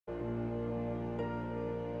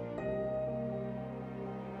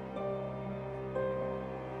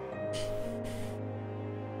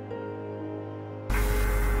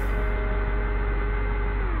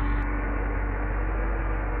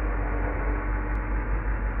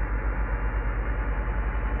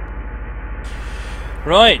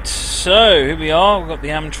Right, so here we are. We've got the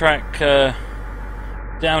Amtrak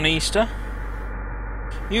Downeaster.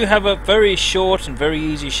 You have a very short and very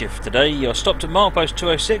easy shift today. You're stopped at milepost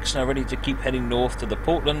 206 and are ready to keep heading north to the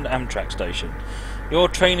Portland Amtrak station. Your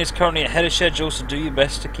train is currently ahead of schedule, so do your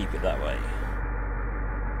best to keep it that way.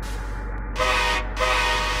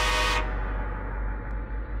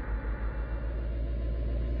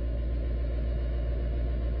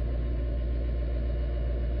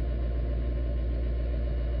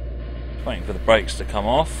 Waiting for the brakes to come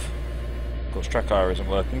off. Of course, track IR isn't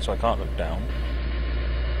working, so I can't look down.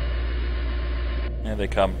 Here they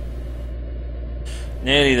come.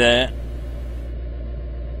 Nearly there.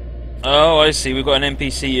 Oh, I see. We've got an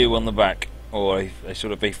NPCU on the back, or a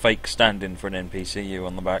sort of a fake stand-in for an NPCU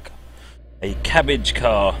on the back. A cabbage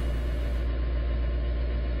car.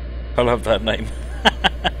 I love that name.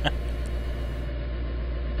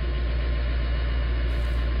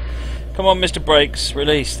 Come on, Mr. Brakes,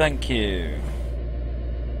 release, thank you.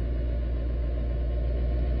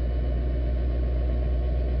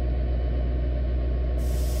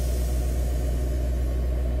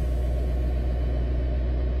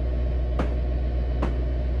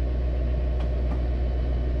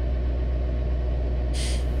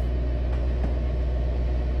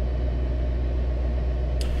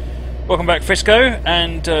 Welcome back, Frisco,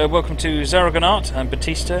 and welcome to Zaragonart and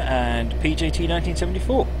Batista and PJT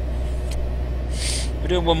 1974. We're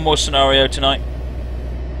doing one more scenario tonight.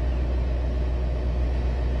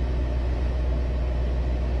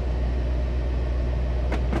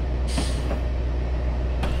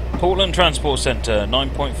 Portland Transport Centre,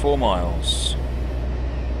 9.4 miles.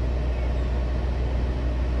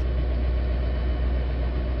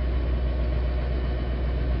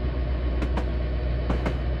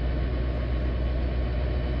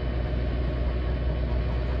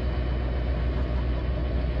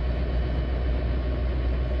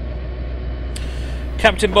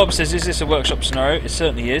 Captain Bob says, is this a workshop scenario? It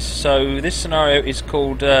certainly is. So this scenario is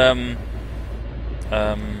called Amtrak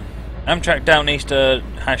Downeaster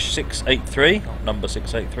 #683, number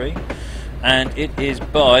 683, and it is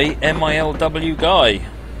by MILW Guy,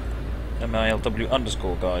 MILW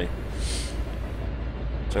 _ Guy.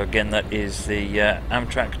 So again, that is the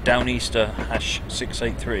Amtrak Downeaster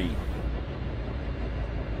 #683.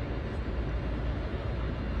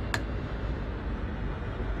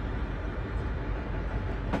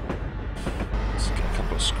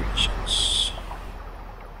 Screenshots.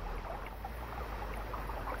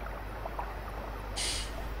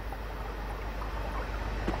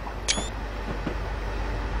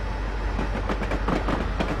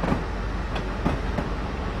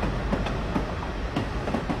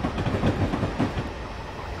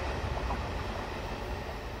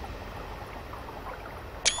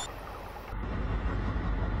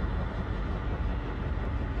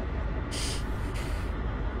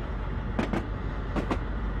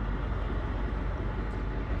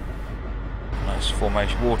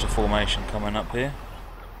 Formation, water formation coming up here.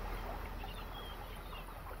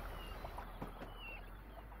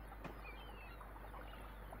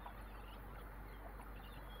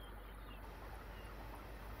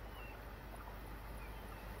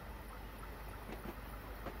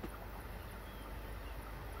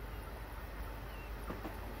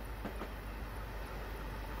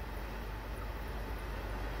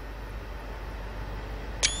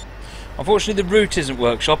 Unfortunately, the route isn't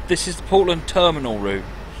workshop. This is the Portland Terminal route,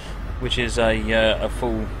 which is a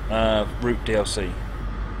full route DLC.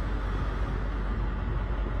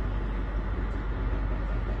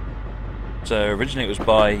 So originally it was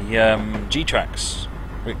by G-Trax,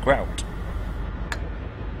 Rick Grout,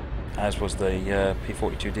 as was the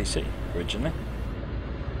P42DC originally.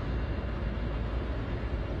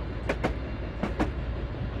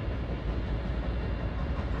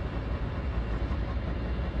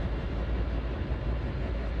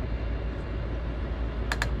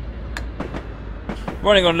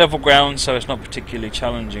 Running on level ground, so it's not particularly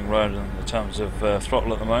challenging road in terms of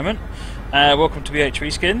throttle at the moment. Welcome to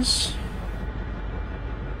BH Skins.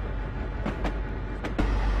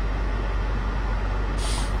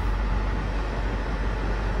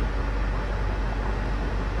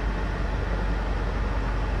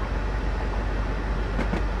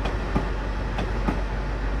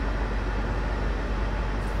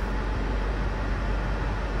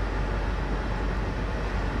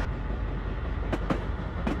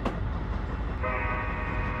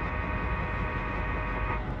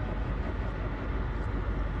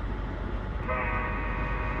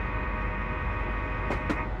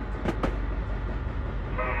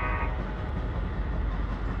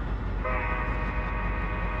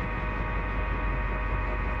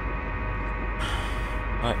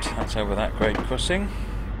 Right, that's over that grade crossing.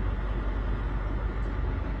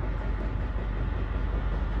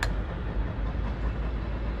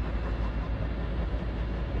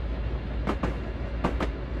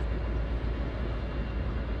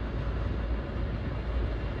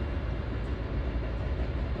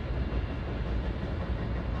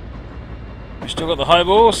 We've still got the high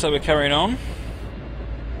ball, so we're carrying on.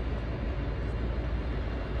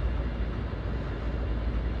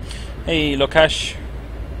 Hey Lokash,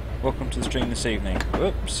 welcome to the stream this evening.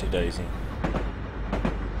 Whoopsie daisy.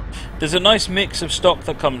 There's a nice mix of stock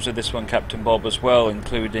that comes with this one, Captain Bob, as well,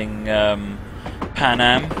 including Pan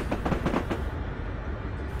Am,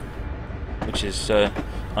 which is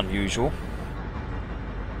unusual.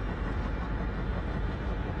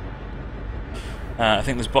 I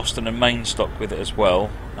think there's Boston and Maine stock with it as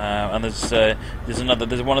well, and there's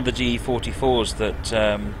one of the GE44s that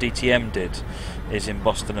DTM did is in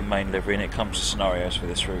Boston and Maine livery, and it comes to scenarios for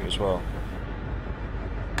this route as well.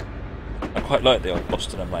 I quite like the old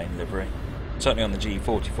Boston and Maine livery, certainly on the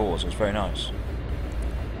GE44s. It was very nice.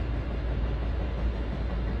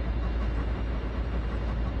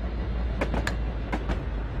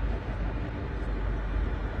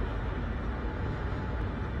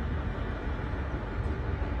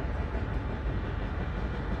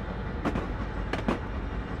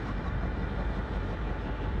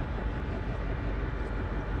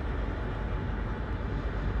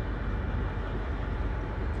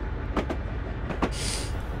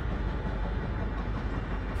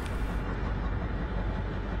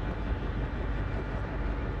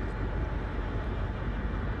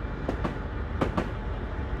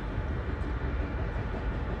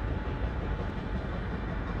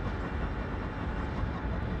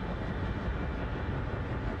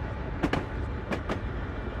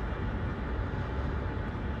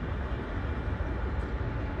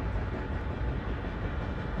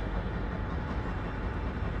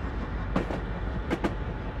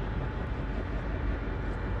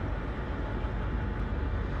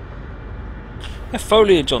 The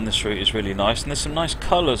foliage on this route is really nice, and there's some nice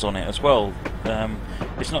colours on it as well.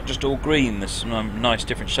 It's not just all green, there's some nice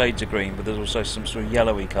different shades of green, but there's also some sort of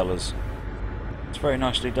yellowy colours. It's very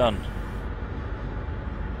nicely done.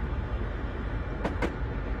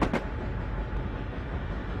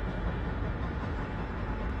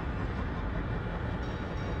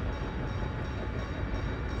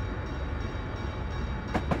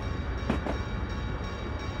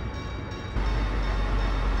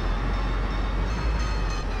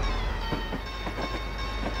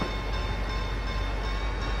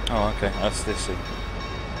 Oh, okay, that's this.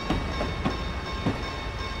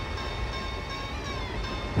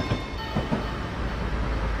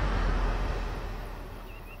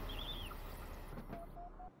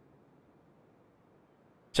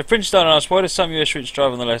 So Fringe-Star asks, why do some US routes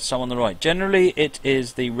drive on the left, some on the right? Generally it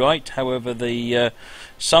is the right, however the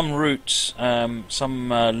some routes, some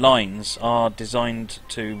lines are designed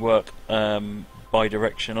to work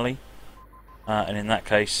bidirectionally. And in that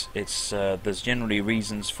case, it's there's generally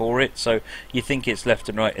reasons for it. So you think it's left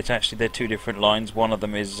and right. It's actually they're two different lines. One of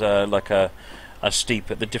them is like a steep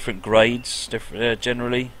at the different grades,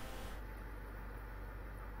 generally.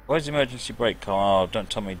 Why is the emergency brake car? Oh, don't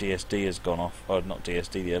tell me DSD has gone off. Oh, not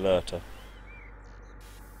DSD, the alerter.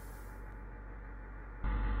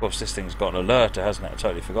 Of course, this thing's got an alerter, hasn't it? I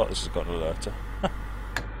totally forgot this has got an alerter.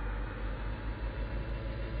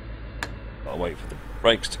 Gotta wait for the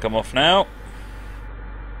brakes to come off now.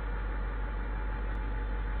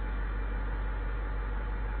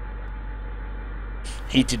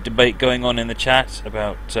 Heated debate going on in the chat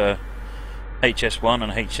about HS1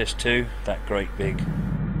 and HS2, that great big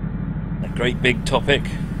topic.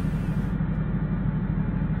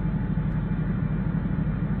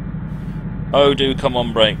 Oh, do come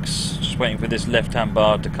on brakes. Just waiting for this left-hand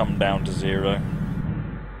bar to come down to 0.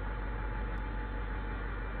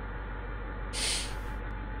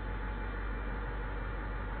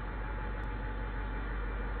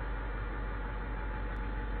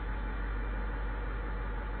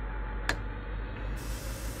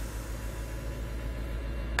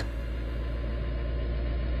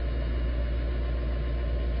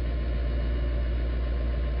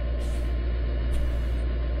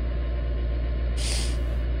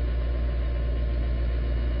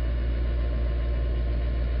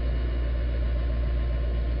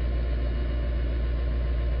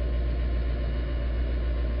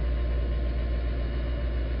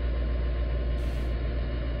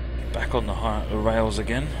 On the rails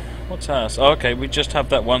again. What's ours? Oh, okay, we just have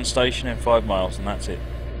that one station in 5 miles and that's it.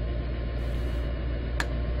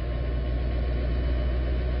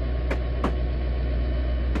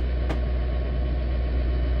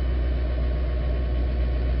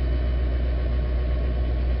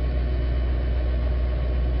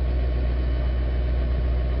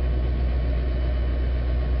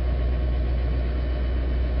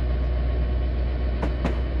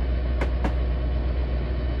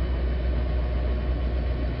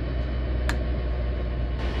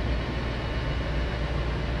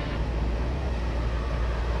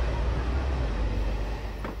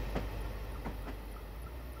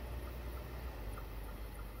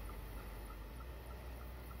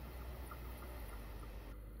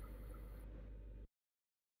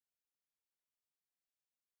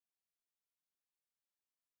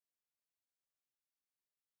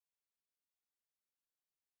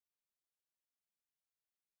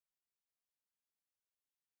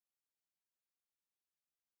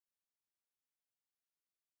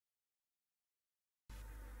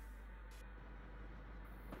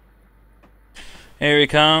 Here he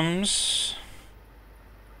comes.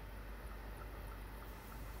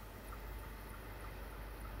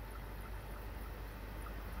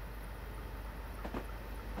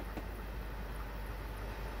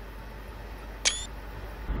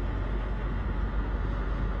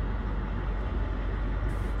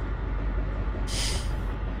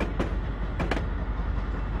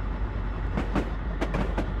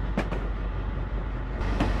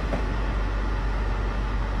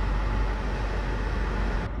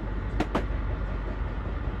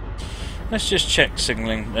 Let's just check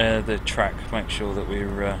signalling the track, make sure that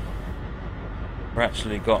we're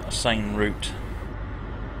actually got a sane route.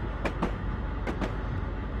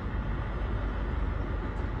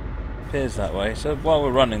 Appears that way. So while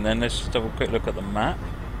we're running, then let's just have a quick look at the map.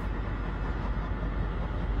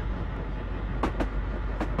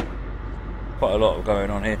 Quite a lot going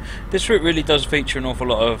on here. This route really does feature an awful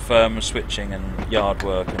lot of switching and yard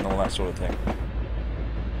work and all that sort of thing.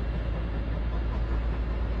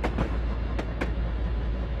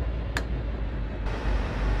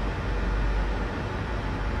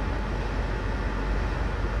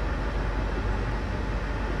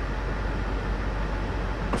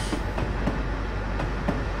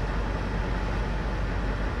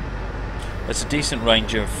 There's a decent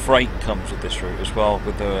range of freight comes with this route as well,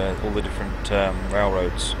 with all the different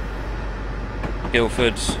railroads.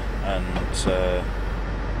 Guildford and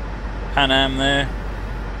Pan Am there,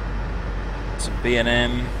 some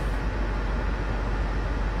B&M.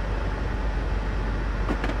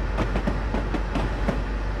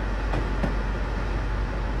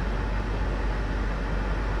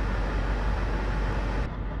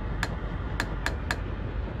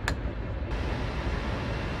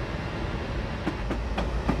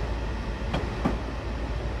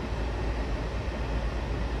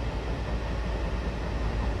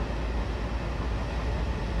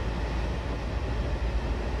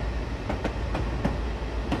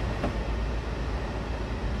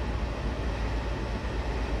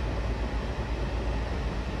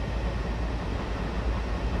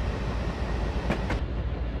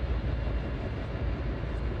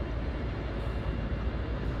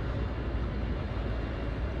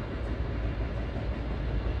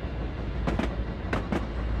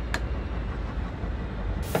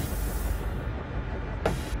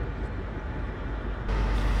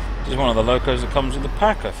 This is one of the locos that comes with the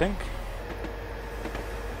pack, I think.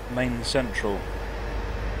 Main Central.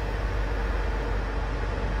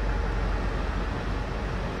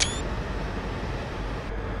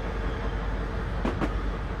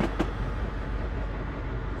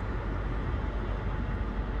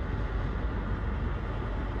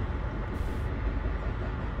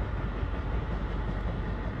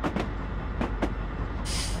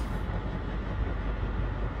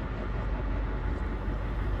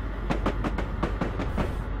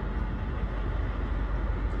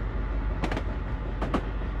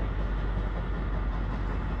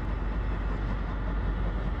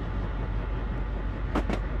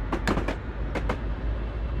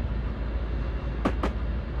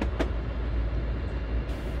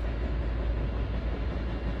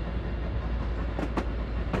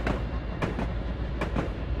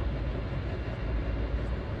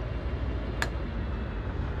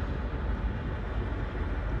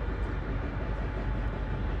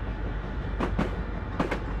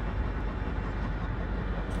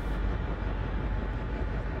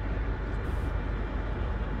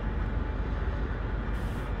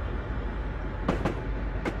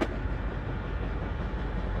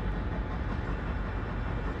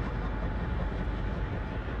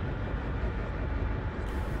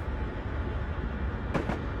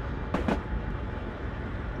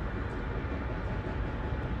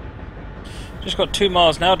 Just got 2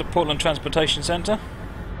 miles now to Portland Transportation Centre.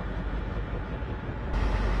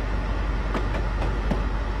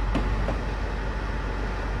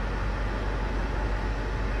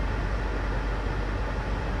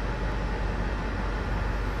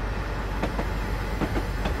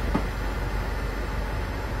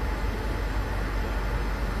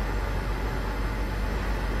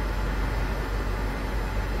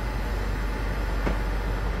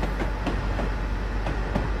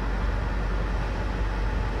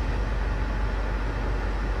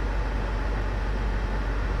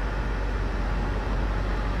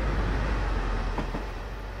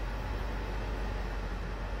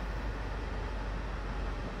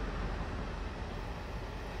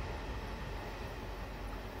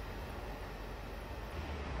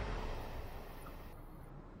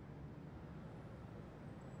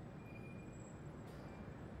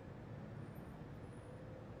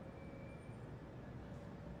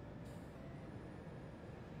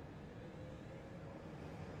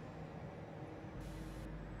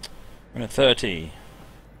 We're in a 30.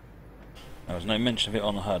 There was no mention of it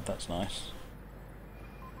on the HUD, that's nice.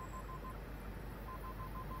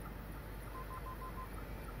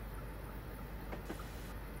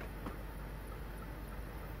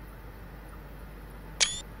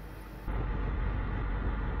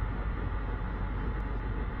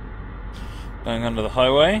 Going under the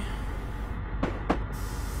highway.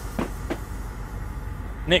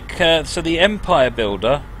 Nick, so the Empire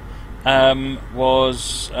Builder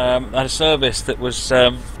was had a service that was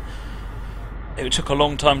it took a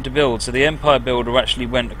long time to build. So the Empire Builder actually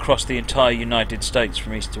went across the entire United States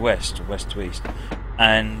from east to west, or west to east,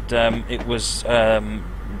 and it was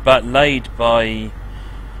but laid by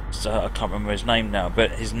I can't remember his name now,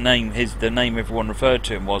 but the name everyone referred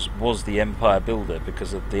to him was the Empire Builder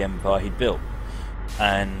because of the empire he'd built,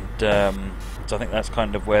 and so I think that's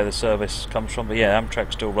kind of where the service comes from. But yeah,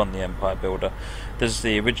 Amtrak still run the Empire Builder. There's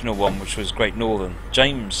the original one, which was Great Northern,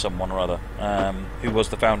 James someone or other, who was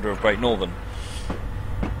the founder of Great Northern.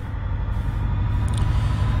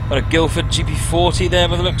 Got a Guildford GP40 there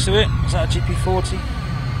by the looks of it. Is that a GP40?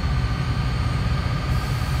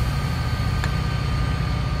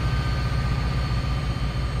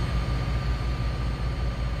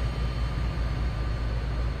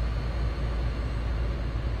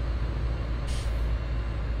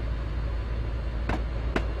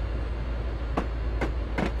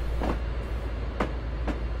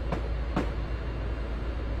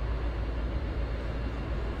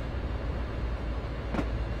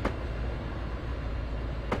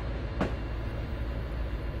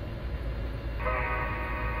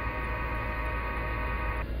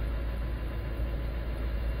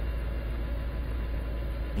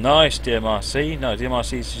 Nice, DMRC. No,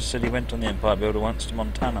 DMRC just said he went on the Empire Builder once to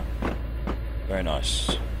Montana. Very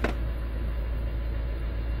nice.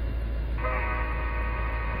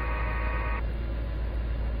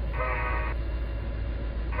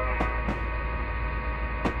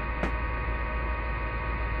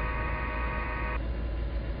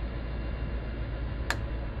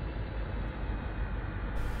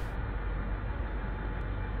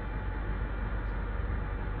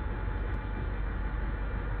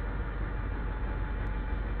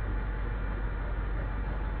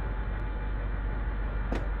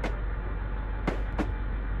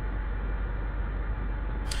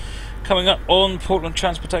 Coming up on Portland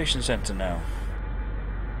Transportation Centre now.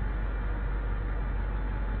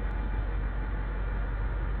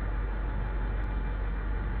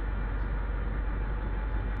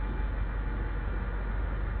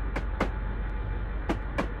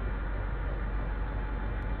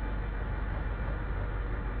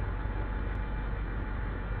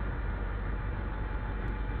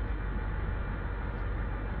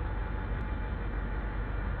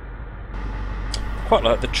 Quite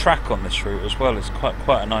like the track on this route as well. It's quite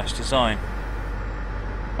a nice design.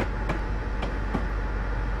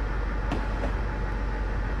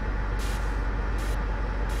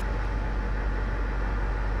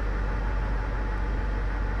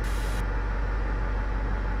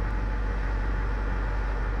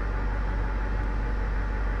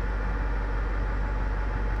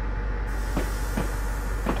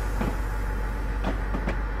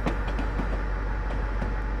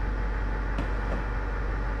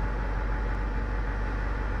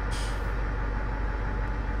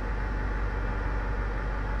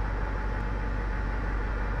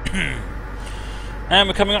 And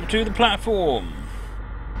we're coming up to the platform.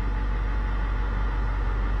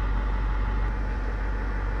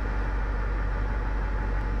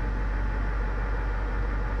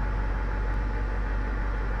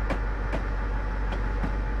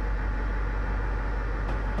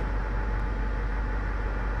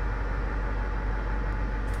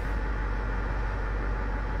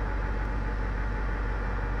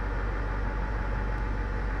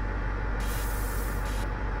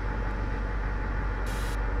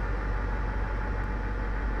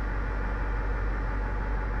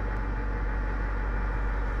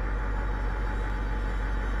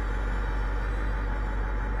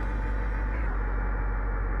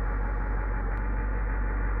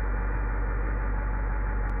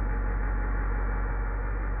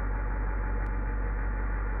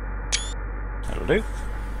 That'll do.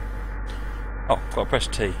 Oh, got to press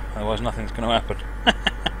T, otherwise nothing's going to happen.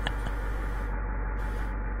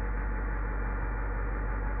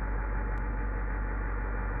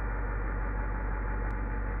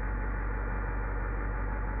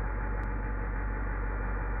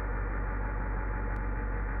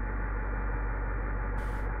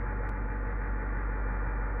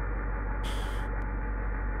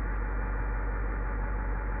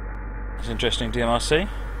 It's interesting, DMRC.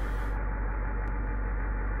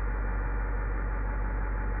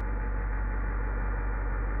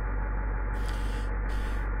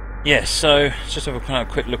 Yes, so let's just have a kind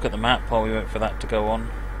of quick look at the map while we wait for that to go on.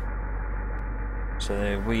 So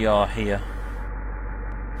there we are here.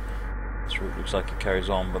 This route looks like it carries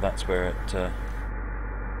on, but that's where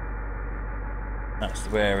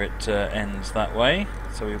it ends that way.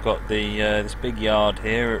 So we've got the this big yard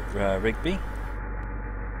here at Rigby.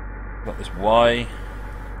 We've got this Y.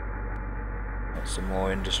 Got some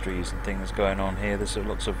more industries and things going on here. There's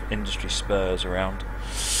lots of industry spurs around.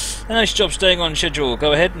 A nice job staying on schedule.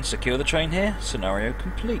 Go ahead and secure the train here. Scenario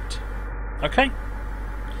complete. Okay.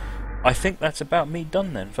 I think that's about me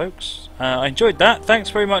done then, folks. I enjoyed that. Thanks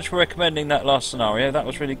very much for recommending that last scenario. That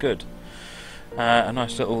was really good. A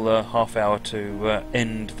nice little half hour to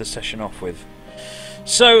end the session off with.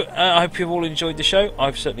 So, I hope you've all enjoyed the show.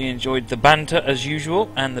 I've certainly enjoyed the banter as usual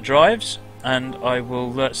and the drives. And I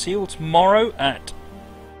will see you all tomorrow at...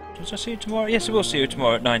 Did I see you tomorrow? Yes, I will see you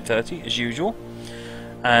tomorrow at 9:30 as usual.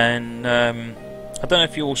 And I don't know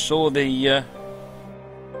if you all saw the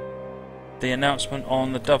announcement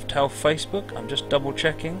on the Dovetail Facebook. I'm just double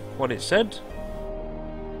checking what it said.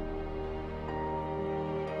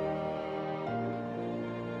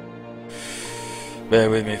 Bear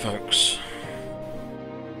with me, folks.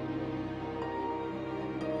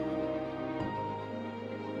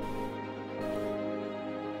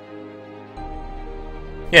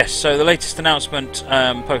 Yes, so the latest announcement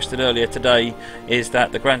posted earlier today is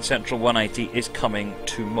that the Grand Central 180 is coming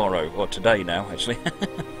tomorrow, or today now actually.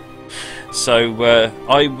 So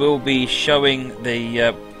I will be showing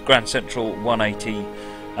the Grand Central 180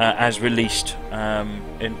 as released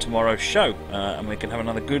in tomorrow's show, and we can have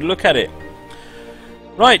another good look at it.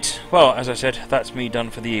 Right, well, as I said, that's me done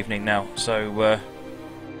for the evening now, so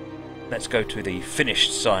let's go to the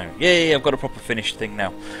finished sign. Yay, I've got a proper finished thing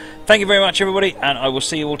now. Thank you very much, everybody, and I will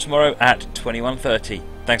see you all tomorrow at 21:30.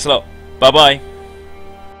 Thanks a lot. Bye-bye.